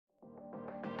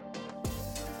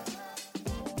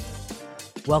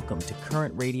Welcome to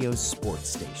Current Radio's Sports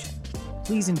Station.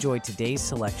 Please enjoy today's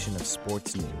selection of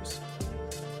sports news.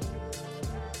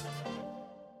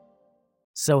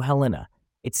 So, Helena,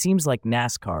 it seems like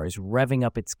NASCAR is revving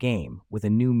up its game with a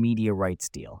new media rights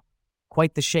deal.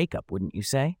 Quite the shakeup, wouldn't you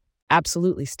say?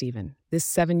 Absolutely, Steven. This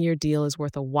 7-year deal is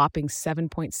worth a whopping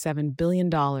 $7.7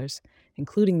 billion,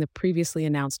 including the previously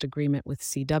announced agreement with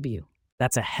CW.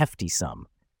 That's a hefty sum.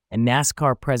 And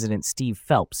NASCAR President Steve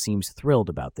Phelps seems thrilled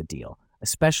about the deal,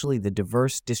 especially the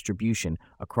diverse distribution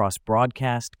across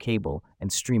broadcast, cable,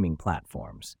 and streaming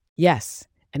platforms. Yes,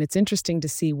 and it's interesting to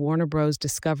see Warner Bros.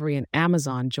 Discovery and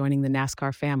Amazon joining the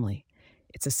NASCAR family.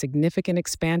 It's a significant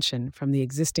expansion from the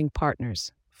existing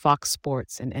partners, Fox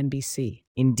Sports and NBC.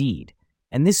 Indeed.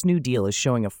 And this new deal is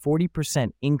showing a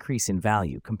 40% increase in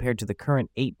value compared to the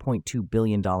current $8.2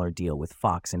 billion deal with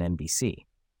Fox and NBC.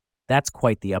 That's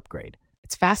quite the upgrade.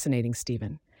 It's fascinating,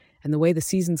 Steven, and the way the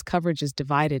season's coverage is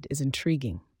divided is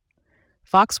intriguing.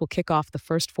 Fox will kick off the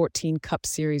first 14 Cup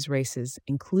Series races,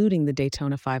 including the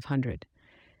Daytona 500.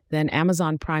 Then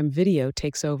Amazon Prime Video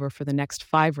takes over for the next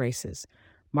 5 races,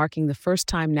 marking the first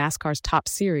time NASCAR's top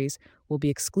series will be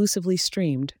exclusively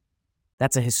streamed.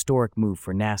 That's a historic move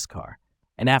for NASCAR.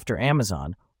 And after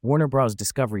Amazon, Warner Bros.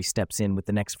 Discovery steps in with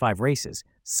the next 5 races,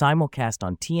 simulcast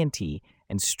on TNT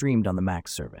and streamed on the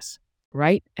Max service.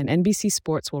 Right, and NBC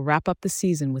Sports will wrap up the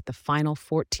season with the final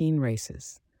 14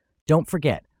 races. Don't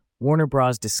forget, Warner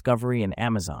Bros. Discovery and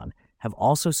Amazon have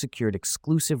also secured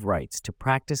exclusive rights to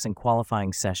practice and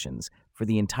qualifying sessions for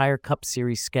the entire Cup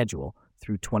Series schedule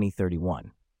through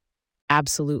 2031.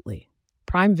 Absolutely.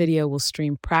 Prime Video will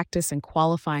stream practice and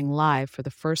qualifying live for the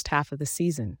first half of the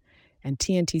season, and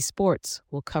TNT Sports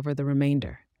will cover the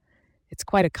remainder. It's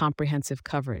quite a comprehensive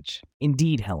coverage.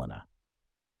 Indeed, Helena.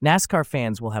 NASCAR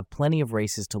fans will have plenty of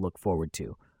races to look forward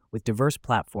to, with diverse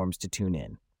platforms to tune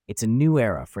in. It's a new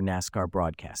era for NASCAR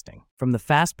broadcasting. From the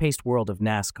fast-paced world of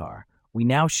NASCAR, we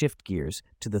now shift gears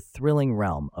to the thrilling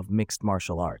realm of mixed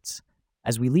martial arts.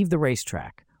 As we leave the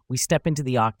racetrack, we step into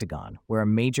the octagon, where a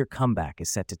major comeback is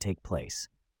set to take place.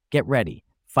 Get ready,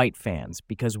 fight fans,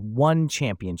 because one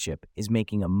championship is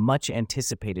making a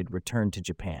much-anticipated return to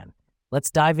Japan. Let's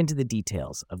dive into the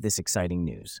details of this exciting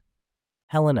news.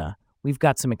 Helena, we've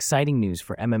got some exciting news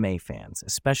for MMA fans,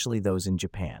 especially those in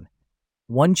Japan.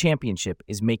 One championship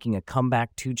is making a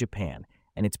comeback to Japan,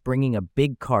 and it's bringing a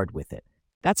big card with it.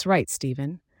 That's right,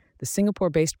 Stephen. The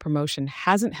Singapore-based promotion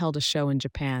hasn't held a show in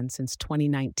Japan since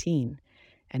 2019,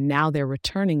 and now they're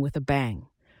returning with a bang.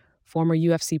 Former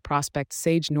UFC prospect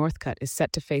Sage Northcutt is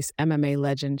set to face MMA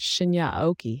legend Shinya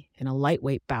Aoki in a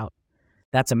lightweight bout.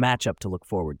 That's a matchup to look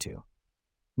forward to.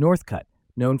 Northcutt,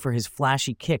 known for his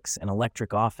flashy kicks and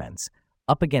electric offense,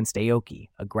 up against Aoki,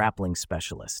 a grappling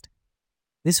specialist.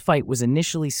 This fight was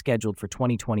initially scheduled for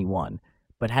 2021,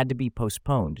 but had to be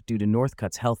postponed due to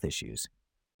Northcutt's health issues.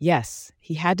 Yes,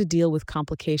 he had to deal with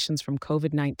complications from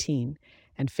COVID-19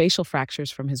 and facial fractures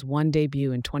from his one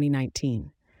debut in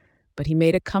 2019. But he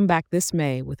made a comeback this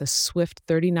May with a swift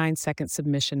 39-second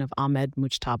submission of Ahmed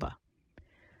Mujtaba.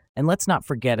 And let's not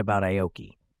forget about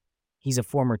Aoki. He's a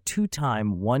former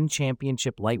 2-time One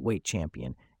Championship lightweight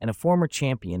champion and a former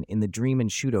champion in the Dream and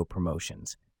Shudo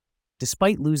promotions.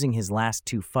 Despite losing his last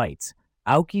 2 fights,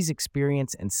 Aoki's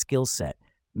experience and skill set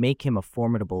make him a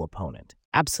formidable opponent.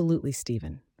 Absolutely,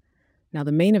 Stephen. Now,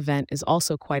 the main event is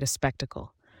also quite a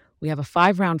spectacle. We have a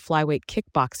 5-round flyweight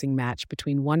kickboxing match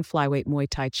between one flyweight Muay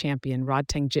Thai champion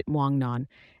Rodtang Jitmuangnon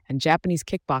and Japanese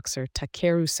kickboxer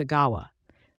Takeru Sagawa.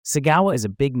 Sagawa is a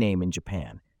big name in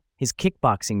Japan. His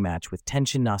kickboxing match with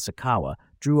Tenshin Nasukawa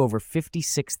drew over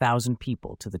 56,000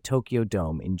 people to the Tokyo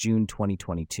Dome in June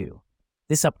 2022.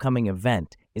 This upcoming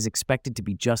event is expected to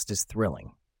be just as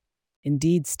thrilling.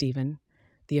 Indeed, Stephen.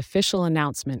 The official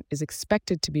announcement is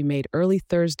expected to be made early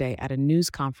Thursday at a news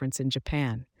conference in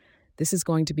Japan. This is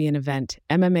going to be an event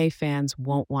MMA fans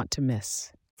won't want to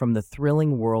miss. From the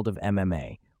thrilling world of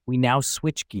MMA, we now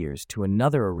switch gears to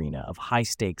another arena of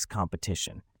high-stakes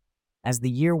competition. As the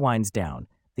year winds down,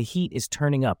 the heat is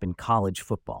turning up in college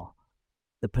football.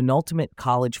 The penultimate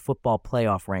college football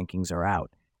playoff rankings are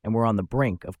out, and we're on the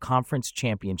brink of conference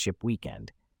championship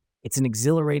weekend. It's an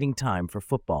exhilarating time for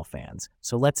football fans,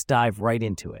 so let's dive right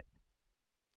into it.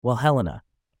 Well, Helena,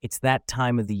 it's that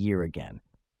time of the year again.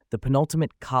 The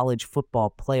penultimate college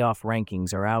football playoff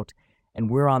rankings are out, and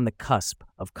we're on the cusp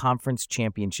of conference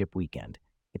championship weekend.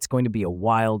 It's going to be a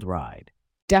wild ride.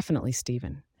 Definitely,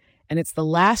 Stephen. And it's the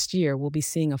last year we'll be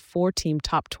seeing a 4-team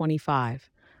top 25,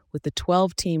 with the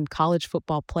 12-team college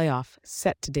football playoff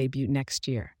set to debut next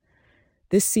year.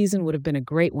 This season would have been a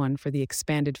great one for the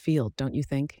expanded field, don't you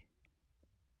think?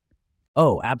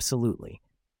 Oh, absolutely.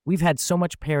 We've had so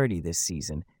much parity this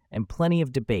season and plenty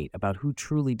of debate about who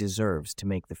truly deserves to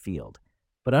make the field.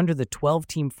 But under the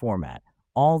 12-team format,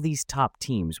 all these top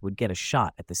teams would get a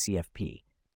shot at the CFP.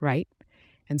 Right?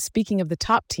 And speaking of the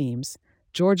top teams,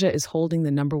 Georgia is holding the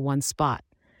number 1 spot.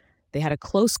 They had a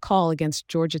close call against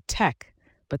Georgia Tech,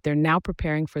 but they're now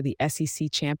preparing for the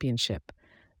SEC championship.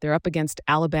 They're up against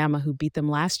Alabama, who beat them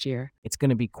last year. It's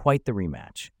going to be quite the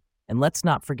rematch. And let's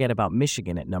not forget about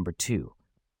Michigan at number 2.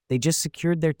 They just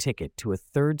secured their ticket to a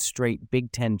third straight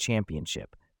Big Ten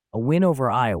championship. A win over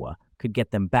Iowa could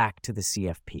get them back to the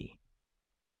CFP.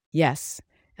 Yes,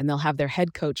 and they'll have their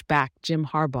head coach back, Jim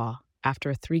Harbaugh, after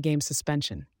a 3-game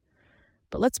suspension.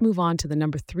 But let's move on to the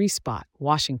number 3 spot,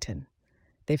 Washington.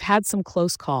 They've had some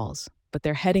close calls, but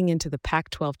they're heading into the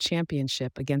Pac-12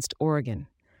 championship against Oregon.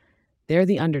 They're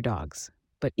the underdogs,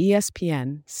 but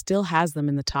ESPN still has them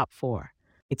in the top 4.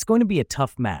 It's going to be a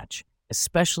tough match,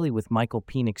 especially with Michael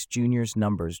Penix Jr.'s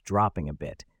numbers dropping a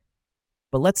bit.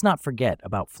 But let's not forget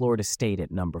about Florida State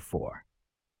at number 4.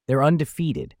 They're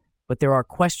undefeated, but there are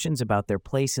questions about their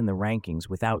place in the rankings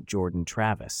without Jordan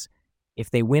Travis.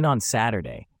 If they win on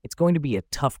Saturday, it's going to be a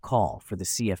tough call for the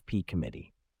CFP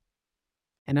committee.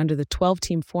 And under the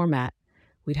 12-team format,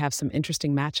 we'd have some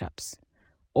interesting matchups.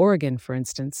 Oregon, for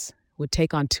instance, would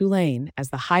take on Tulane as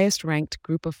the highest-ranked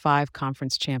Group of 5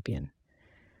 conference champion.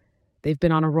 They've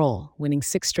been on a roll, winning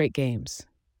 6 straight games.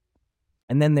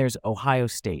 And then there's Ohio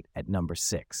State at number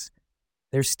 6.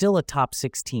 They're still a top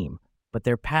 6 team, but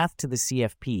their path to the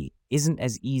CFP isn't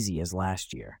as easy as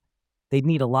last year. They'd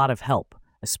need a lot of help,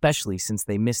 especially since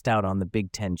they missed out on the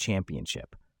Big Ten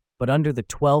championship. But under the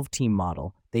 12-team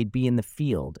model, they'd be in the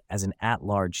field as an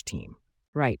at-large team.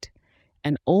 Right.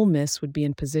 And Ole Miss would be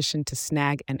in position to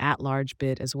snag an at-large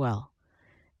bid as well.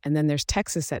 And then there's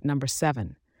Texas at number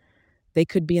 7. They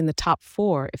could be in the top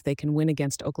 4 if they can win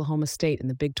against Oklahoma State in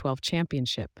the Big 12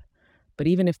 championship. But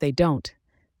even if they don't,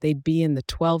 they'd be in the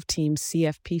 12-team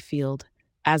CFP field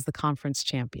as the conference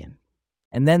champion.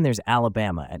 And then there's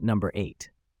Alabama at number 8.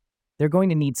 They're going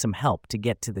to need some help to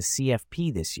get to the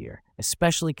CFP this year,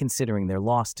 especially considering their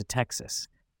loss to Texas.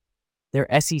 Their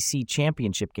SEC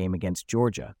championship game against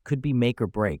Georgia could be make or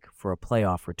break for a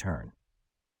playoff return.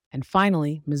 And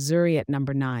finally, Missouri at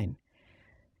number 9.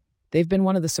 They've been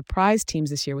one of the surprise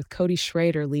teams this year with Cody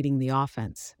Schrader leading the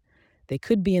offense. They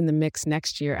could be in the mix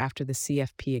next year after the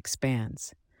CFP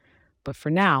expands. But for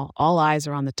now, all eyes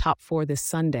are on the top 4 this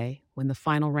Sunday when the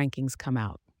final rankings come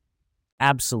out.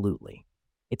 Absolutely.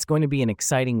 It's going to be an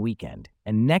exciting weekend,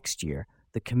 and next year,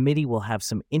 the committee will have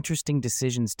some interesting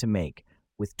decisions to make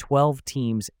with 12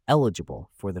 teams eligible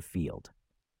for the field.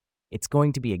 It's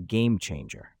going to be a game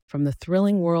changer. From the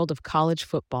thrilling world of college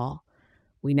football,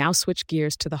 we now switch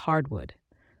gears to the hardwood.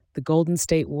 The Golden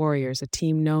State Warriors, a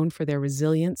team known for their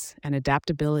resilience and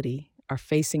adaptability, are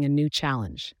facing a new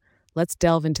challenge. Let's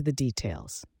delve into the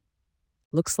details.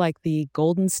 Looks like the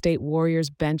Golden State Warriors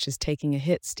bench is taking a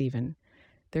hit, Steven.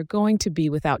 They're going to be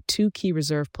without 2 key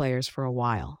reserve players for a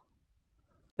while.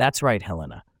 That's right,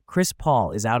 Helena. Chris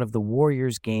Paul is out of the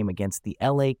Warriors game against the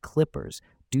LA Clippers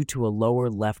due to a lower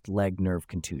left leg nerve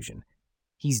contusion.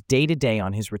 He's day-to-day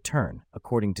on his return,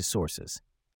 according to sources.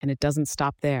 And it doesn't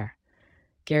stop there.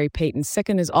 Gary Payton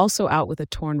II is also out with a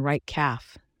torn right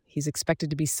calf. He's expected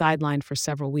to be sidelined for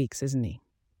several weeks, isn't he?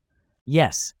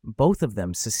 Yes, both of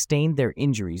them sustained their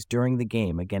injuries during the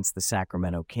game against the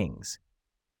Sacramento Kings.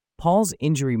 Paul's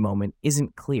injury moment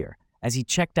isn't clear, as he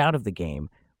checked out of the game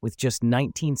with just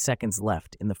 19 seconds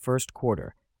left in the first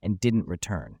quarter and didn't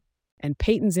return. And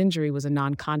Payton's injury was a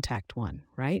non-contact one,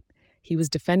 right? He was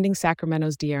defending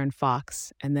Sacramento's De'Aaron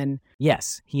Fox, and then...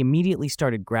 Yes, he immediately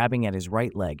started grabbing at his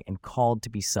right leg and called to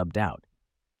be subbed out.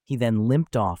 He then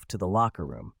limped off to the locker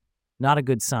room. Not a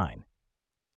good sign.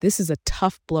 This is a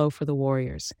tough blow for the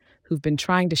Warriors, who've been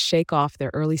trying to shake off their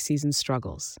early season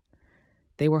struggles.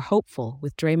 They were hopeful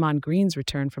with Draymond Green's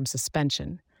return from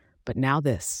suspension, but now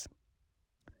this.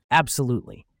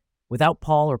 Absolutely. Without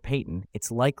Paul or Payton,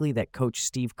 it's likely that coach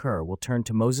Steve Kerr will turn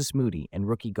to Moses Moody and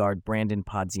rookie guard Brandon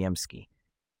Podziemski.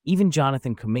 Even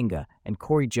Jonathan Kuminga and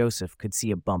Corey Joseph could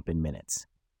see a bump in minutes.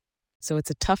 So it's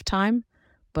a tough time,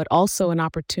 but also an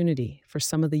opportunity for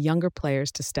some of the younger players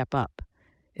to step up.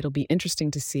 It'll be interesting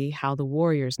to see how the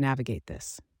Warriors navigate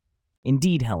this.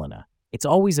 Indeed, Helena. It's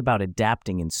always about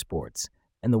adapting in sports,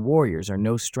 and the Warriors are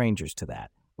no strangers to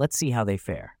that. Let's see how they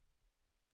fare.